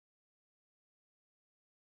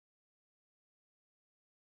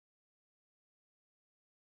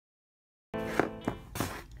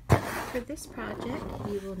For this project,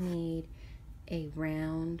 you will need a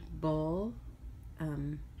round bowl.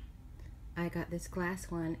 I got this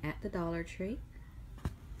glass one at the Dollar Tree.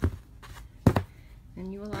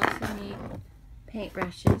 And you will also need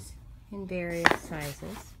paintbrushes in various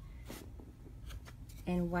sizes,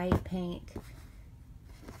 and white paint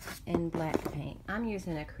and black paint. I'm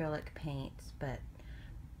using acrylic paints, but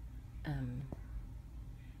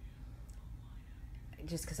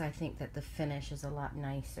just because I think that the finish is a lot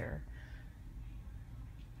nicer.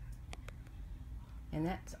 And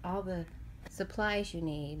that's all the supplies you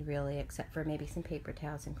need, really, except for maybe some paper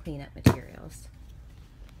towels and cleanup materials.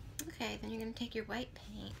 Okay, then you're going to take your white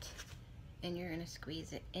paint and you're going to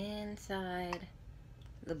squeeze it inside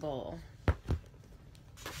the bowl.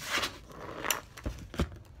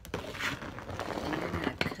 And you're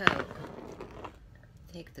going to coat.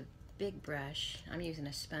 Take the big brush, I'm using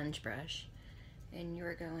a sponge brush, and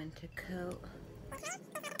you're going to coat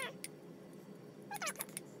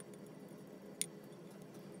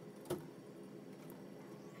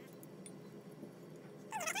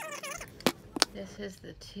this is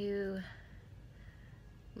the 2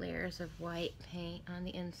 layers of white paint on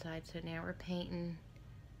the inside, so now we're painting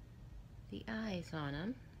the eyes on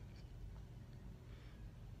them.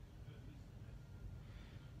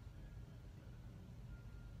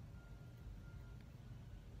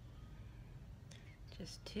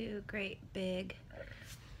 Just 2 great big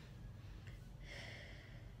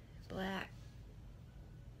black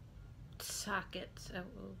sockets.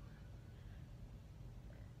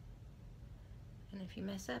 And if you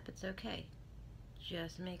mess up, it's okay.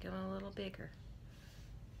 Just make them a little bigger.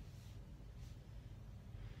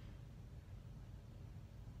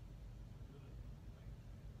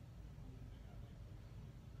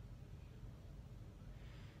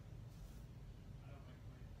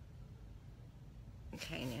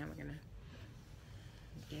 Okay, now we're gonna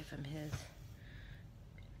give him his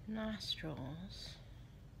nostrils.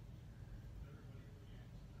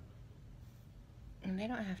 And they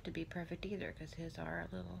don't have to be perfect either, because his are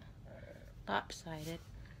a little lopsided.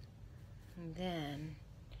 And then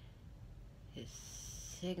his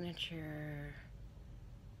signature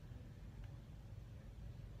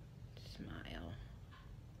smile.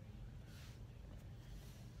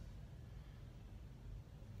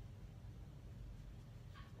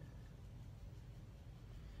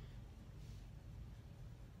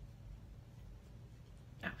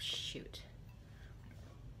 Oh, shoot.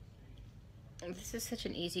 This is such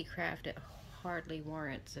an easy craft, it hardly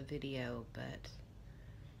warrants a video, but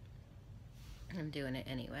I'm doing it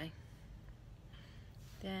anyway.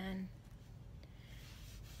 Then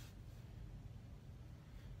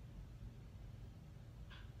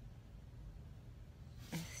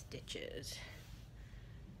stitches.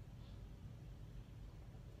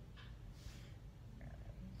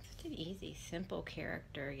 Such an easy, simple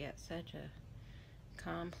character, yet such a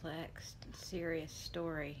complex, serious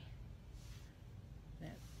story.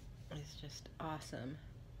 That is just awesome.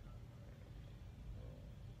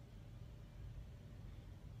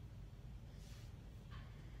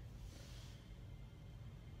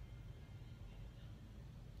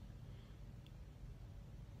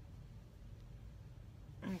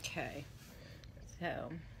 Okay, so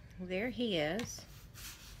there he is.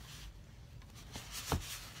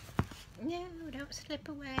 No, don't slip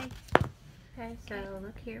away. Okay, so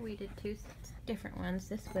look here, we did 2 different ones.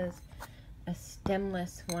 This was a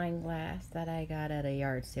stemless wine glass that I got at a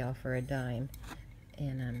yard sale for a dime,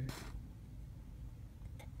 and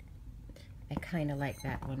I kind of like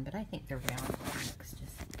that one, but I think the round one looks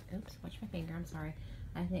just, oops, watch my finger, I'm sorry.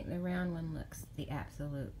 I think the round one looks the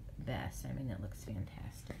absolute best. I mean, it looks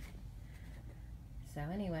fantastic. So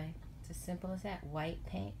anyway, it's as simple as that. White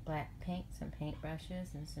paint, black paint, some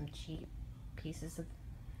paintbrushes, and some cheap pieces of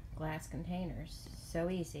glass containers. So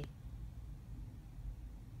easy.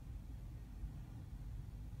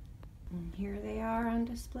 And here they are on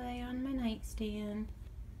display on my nightstand.